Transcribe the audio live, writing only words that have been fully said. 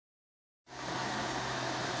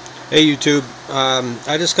Hey YouTube,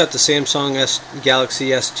 I just got the Samsung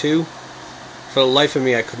Galaxy S2. For the life of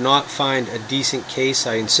me, I could not find a decent case.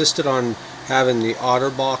 I insisted on having the Otter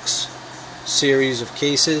Box series of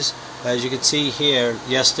cases. As you can see here,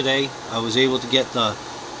 yesterday I was able to get the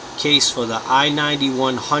case for the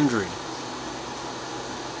i9100.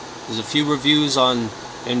 There's a few reviews and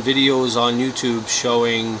videos on YouTube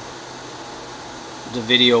showing the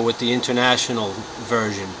video with the international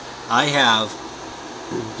version. I have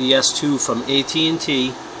the S2 from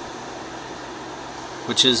AT&T,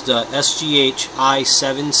 which is the SGH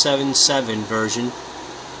i777 version,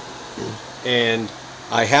 and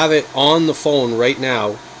I have it on the phone right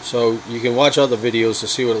now, so you can watch other videos to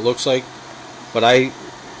see what it looks like, but I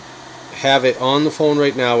have it on the phone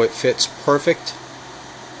right now. It fits perfect.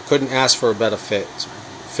 I couldn't ask for a better fit. It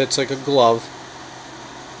fits like a glove,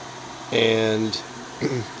 and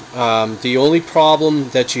the only problem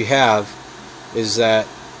that you have is that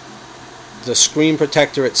the screen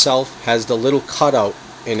protector itself has the little cutout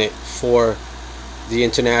in it for the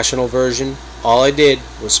international version. All I did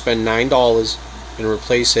was spend $9 and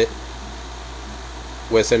replace it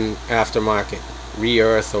with an aftermarket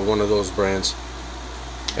Reearth or one of those brands,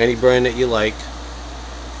 any brand that you like.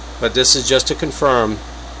 But this is just to confirm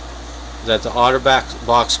that the Otter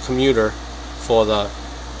Box Commuter for the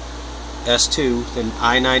S2, the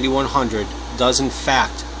i9100, does in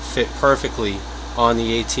fact fit perfectly on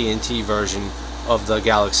the AT&T version of the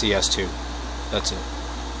Galaxy S2. That's it.